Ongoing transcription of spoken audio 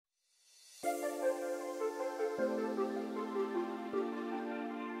Ego.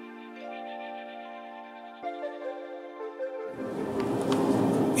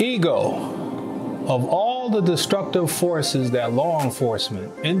 Of all the destructive forces that law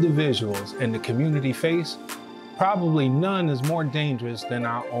enforcement, individuals, and the community face, probably none is more dangerous than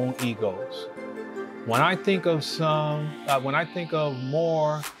our own egos. When I think of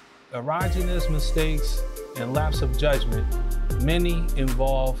more egregious mistakes and lapse of judgment, many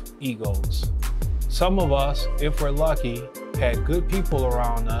involve egos. Some of us, if we're lucky, had good people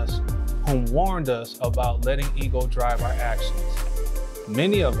around us whom warned us about letting ego drive our actions.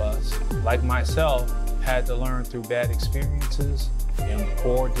 Many of us, like myself, had to learn through bad experiences and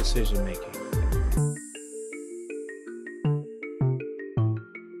poor decision making.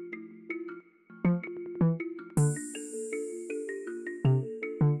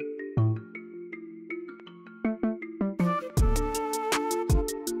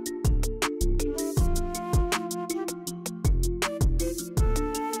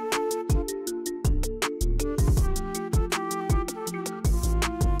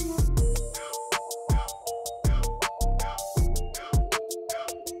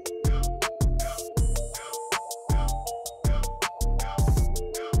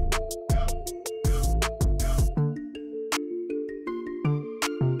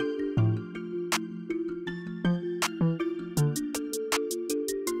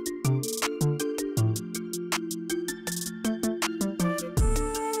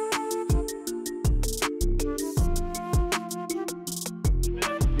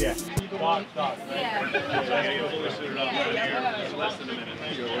 Yeah. Stop. Yeah, less than a minute.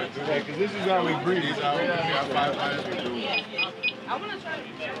 Yeah, because this is how we breathe. I want to try to.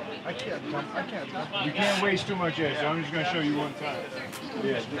 I can't. You can't waste too much air, so I'm just going to show you one time.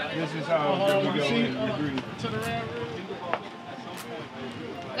 Yeah, this is how we go in and breathe.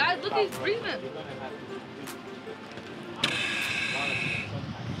 Guys, look, he's breathing.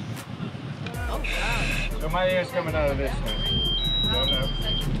 Oh, wow. So my air's coming out of this one.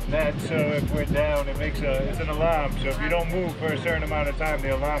 So if we're down, it's an alarm. So if you don't move for a certain amount of time,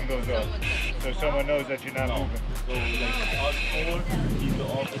 the alarm goes off. So someone knows that you're not moving. So like us four, he's the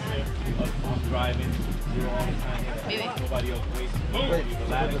officer, I'm driving, you're all the time here. Nobody else waits.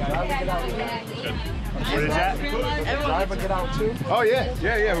 What is that? Driver get out too? Oh yeah.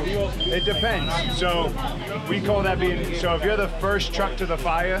 It depends. So we call that being, so if you're the first truck to the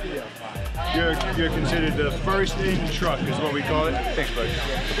fire, you're considered the first in truck is what we call it. Thanks, buddy.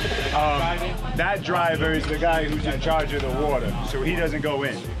 That driver is the guy who's in charge of the water, so he doesn't go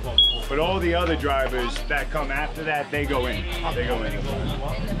in. But all the other drivers that come after that, they go in. They go in.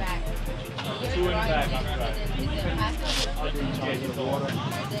 Two in the back.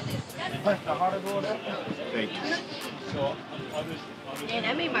 Thank you. Man,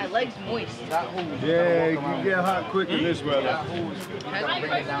 that made my legs moist. Yeah, you can get hot quick in this weather. Yep,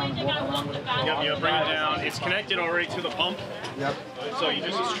 bring it down. It's connected already to the pump. Yep. So you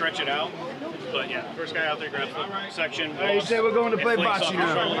just stretch it out. But yeah, first guy out there grabs the section. Hey, you said we're going to play bocce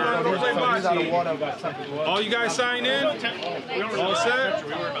now. All you guys sign in? All set?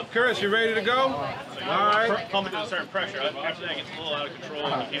 Chris, you ready to go? All right. Pump it to a certain pressure. After that, it gets a little out of control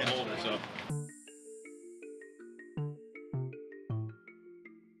and you can't hold it. So.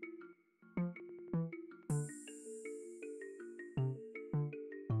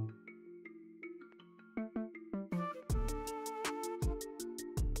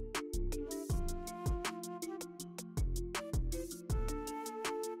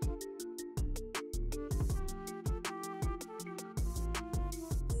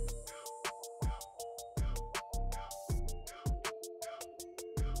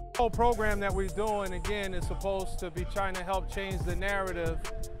 The whole program that we're doing, again, is supposed to be trying to help change the narrative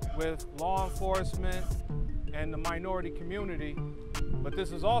with law enforcement and the minority community. But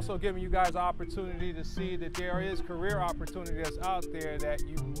this is also giving you guys an opportunity to see that there is career opportunity that's out there that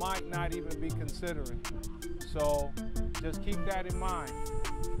you might not even be considering. So just keep that in mind,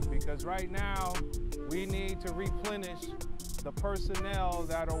 because right now we need to replenish the personnel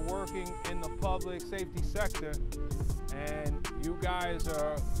that are working in the public safety sector, and you guys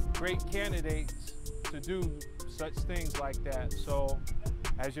are great candidates to do such things like that. So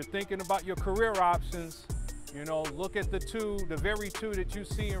as you're thinking about your career options, you know, look at the very two that you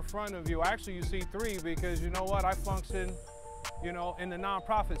see in front of you. Actually, you see three, because you know what? I function, you know, in the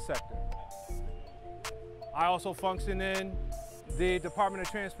nonprofit sector. I also function in the Department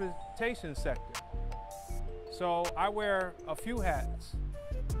of Transportation sector. So I wear a few hats.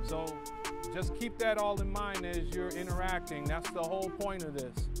 So just keep that all in mind as you're interacting. That's the whole point of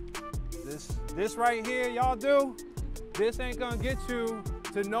this. This right here, y'all do, this ain't gonna get you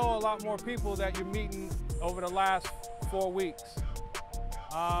to know a lot more people that you're meeting over the last 4 weeks.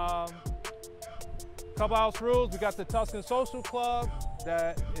 Clubhouse rules, we got the Tuscan Social Club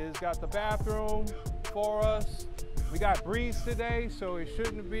that is got the bathroom for us. We got breeze today, so it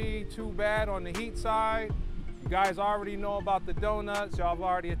shouldn't be too bad on the heat side. You guys already know about the donuts, y'all have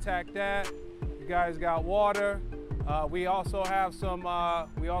already attacked that. You guys got water. We also have some,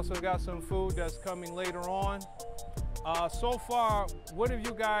 we also got some food that's coming later on. So far, what have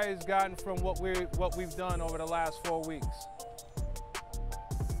you guys gotten from what we've done over the last 4 weeks?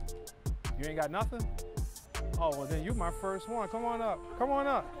 You ain't got nothing? Oh, well then you my first one. Come on up, come on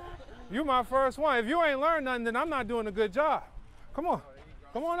up. You my first one. If you ain't learned nothing, then I'm not doing a good job. Come on,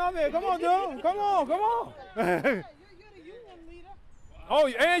 come on up here. Come on, dude. Come on, come on. You're the union leader. Oh,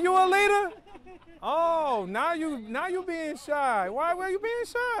 and you a leader? Oh, now you being shy. Why were you being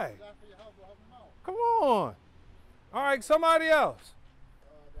shy? Come on. All right, somebody else.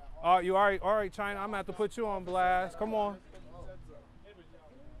 You all right, China? I'm gonna have to put you on blast. Come on.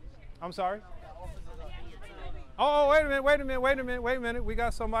 I'm sorry. Oh, wait a minute. We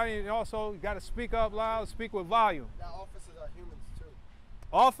got somebody, and also you got to speak up loud, speak with volume. Now, officers are humans too.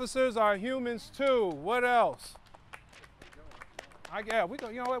 Officers are humans too. What else? Yeah,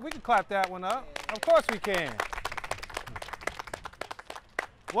 you know what? We can clap that one up. Of course we can.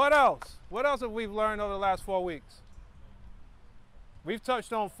 What else? What else have we learned over the last 4 weeks? We've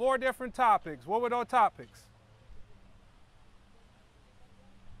touched on 4 different topics. What were those topics?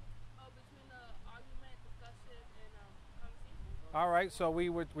 All right, so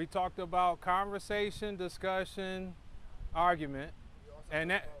we talked about conversation, discussion, argument, and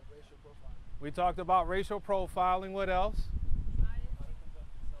that we talked about racial profiling. What else?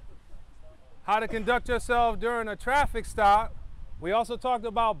 How to conduct yourself during a traffic stop. We also talked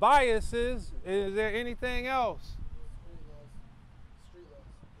about biases. Is there anything else? Street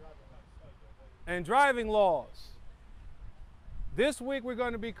laws, And driving laws. This week we're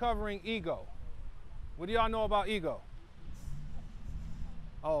going to be covering ego. What do y'all know about ego?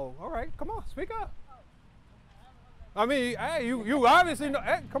 Oh, all right. Come on, speak up. I mean, hey, you obviously know.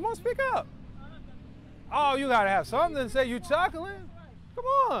 Hey, come on, speak up. Oh, you gotta have something to say. You chuckling? Come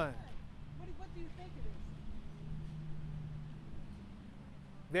on. What do you think it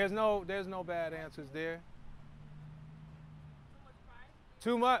is? There's no bad answers there.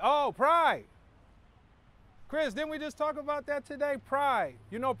 Too much. Oh, pride. Chris, didn't we just talk about that today? Pride.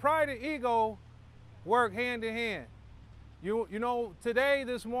 You know, pride and ego work hand in hand. You know,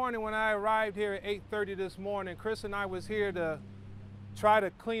 this morning when I arrived here at 8:30 this morning, Chris and I was here to try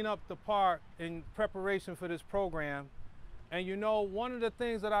to clean up the park in preparation for this program. And you know, one of the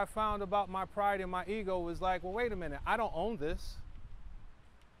things that I found about my pride and my ego was like, well, wait a minute, I don't own this.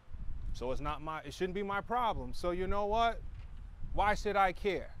 So it shouldn't be my problem. So you know what? Why should I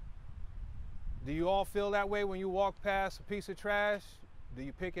care? Do you all feel that way when you walk past a piece of trash? Do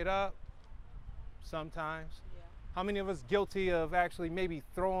you pick it up? Sometimes. How many of us guilty of actually maybe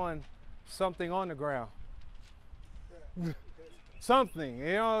throwing something on the ground? Something,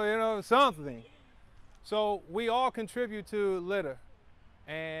 you know, something. So we all contribute to litter,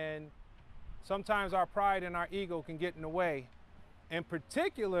 and sometimes our pride and our ego can get in the way. In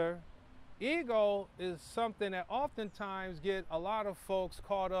particular, ego is something that oftentimes get a lot of folks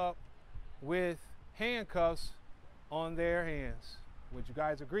caught up with handcuffs on their hands. Would you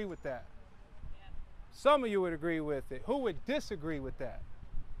guys agree with that? Some of you would agree with it. Who would disagree with that?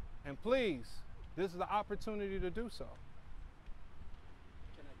 And please, this is the opportunity to do so.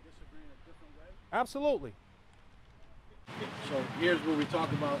 Can I disagree in a different way? Absolutely. So here's what we talk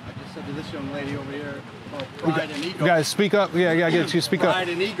about. I just said to this young lady over here about pride and ego. You guys speak up. Yeah, I get you. Speak up. Pride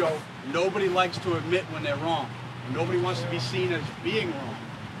and ego. Nobody likes to admit when they're wrong. Nobody wants to be seen as being wrong.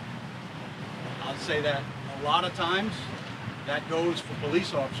 I'll say that a lot of times that goes for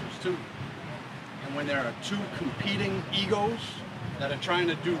police officers too. And when there are 2 competing egos that are trying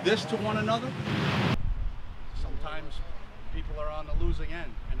to do this to one another, sometimes people are on the losing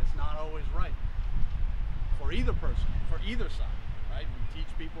end, and it's not always right for either person, for either side, right? We teach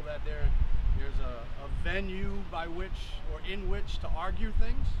people that there's a venue by which or in which to argue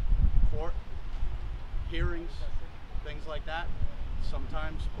things, court, hearings, things like that.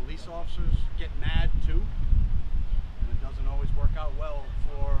 Sometimes police officers get mad too, and it doesn't always work out well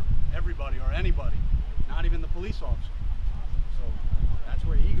for everybody or anybody, not even the police officer. So that's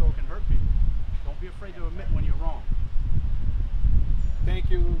where ego can hurt people. Don't be afraid to admit when you're wrong. Thank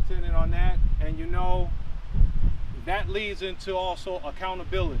you, Lieutenant, on that. And you know, that leads into also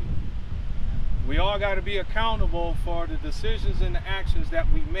accountability. We all got to be accountable for the decisions and the actions that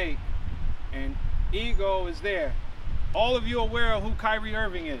we make, and ego is there. all of you aware of who Kyrie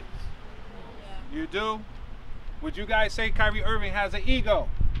Irving is? You do? Would you guys say Kyrie Irving has an ego?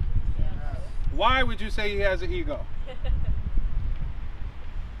 Why would you say he has an ego?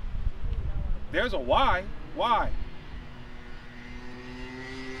 There's a why. Why?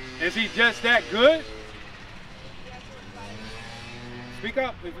 Is he just that good? Speak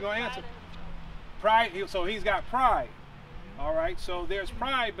up if you're going to answer. Pride, so he's got pride. All right, so there's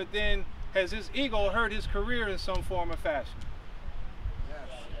pride, but then has his ego hurt his career in some form or fashion?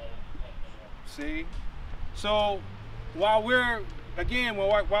 See? So while we're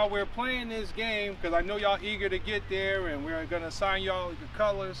playing this game, because I know y'all eager to get there and we're going to assign y'all the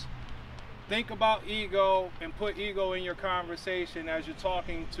colors, think about ego and put ego in your conversation as you're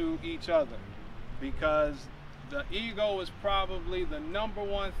talking to each other, because the ego is probably the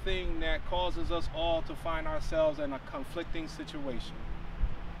 #1 thing that causes us all to find ourselves in a conflicting situation.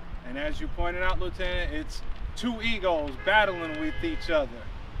 And as you pointed out, Lieutenant, it's two egos battling with each other.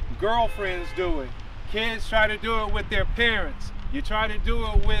 Girlfriends do it. Kids try to do it with their parents. You try to do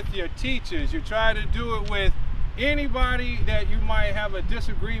it with your teachers. You try to do it with anybody that you might have a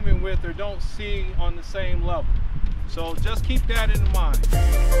disagreement with or don't see on the same level. So just keep that in mind.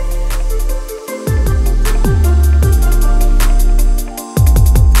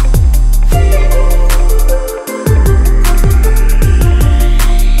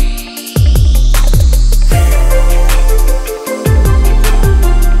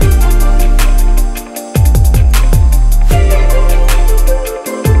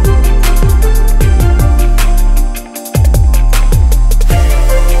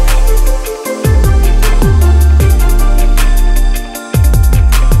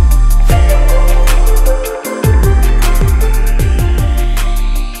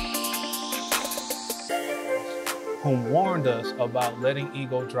 About letting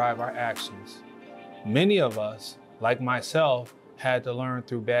ego drive our actions. Many of us, like myself, had to learn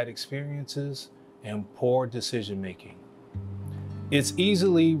through bad experiences and poor decision making. It's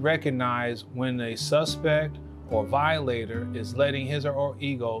easily recognized when a suspect or violator is letting his or her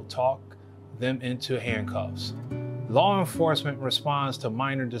ego talk them into handcuffs. Law enforcement responds to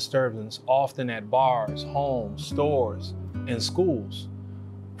minor disturbance often at bars, homes, stores, and schools.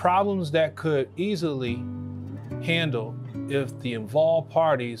 Problems that could easily handle if the involved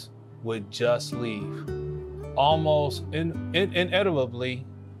parties would just leave. Almost inevitably,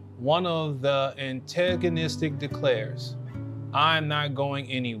 one of the antagonistic declares, "I'm not going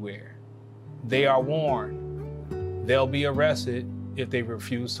anywhere." They are warned they'll be arrested if they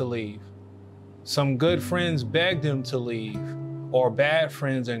refuse to leave. Some good friends beg them to leave, or bad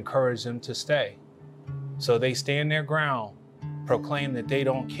friends encourage them to stay. So they stand their ground, proclaim that they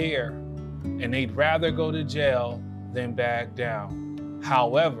don't care, and they'd rather go to jail than back down.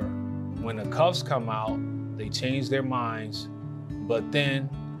 However, when the cuffs come out, they change their minds, but then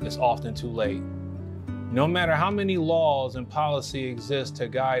it's often too late. No matter how many laws and policy exist to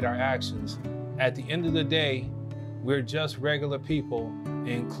guide our actions, at the end of the day, we're just regular people,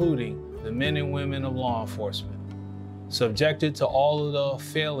 including the men and women of law enforcement, subjected to all of the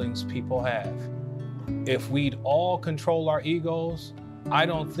failings people have. If we'd all control our egos, I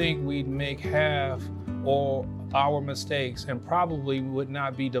don't think we'd make half or our mistakes and probably would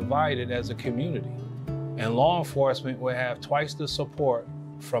not be divided as a community. And law enforcement would have twice the support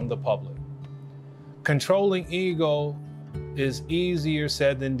from the public. Controlling ego is easier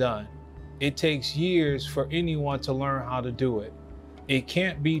said than done. It takes years for anyone to learn how to do it. It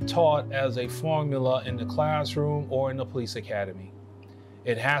can't be taught as a formula in the classroom or in the police academy.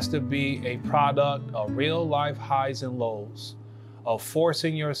 It has to be a product of real life highs and lows, of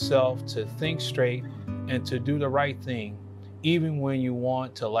forcing yourself to think straight and to do the right thing, even when you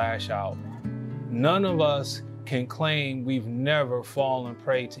want to lash out. None of us can claim we've never fallen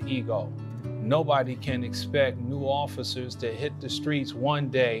prey to ego. Nobody can expect new officers to hit the streets one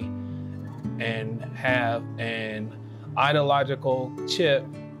day and have an ideological chip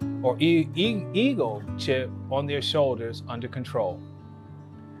or ego chip on their shoulders under control.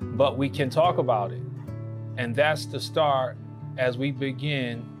 But we can talk about it. And that's the start as we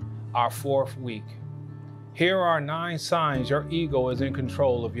begin our 4th week. Here are 9 signs your ego is in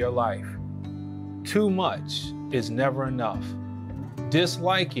control of your life. Too much is never enough.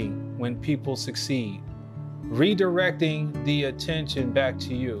 Disliking when people succeed. Redirecting the attention back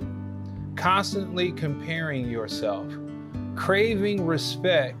to you. Constantly comparing yourself. Craving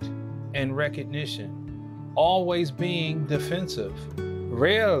respect and recognition. Always being defensive.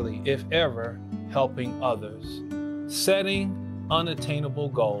 Rarely, if ever, helping others. Setting unattainable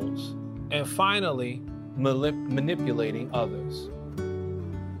goals. And finally, manipulating others.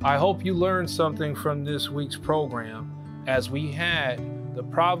 I hope you learned something from this week's program as we had the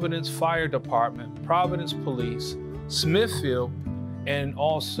Providence Fire Department, Providence Police, Smithfield, and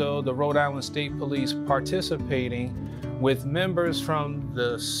also the Rhode Island State Police participating with members from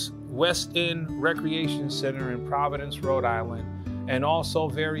the West End Recreation Center in Providence, Rhode Island, and also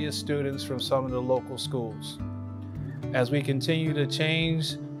various students from some of the local schools. As we continue to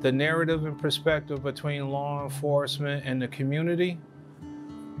change the narrative and perspective between law enforcement and the community,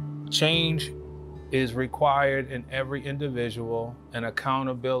 change is required in every individual and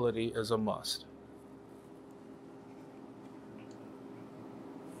accountability is a must.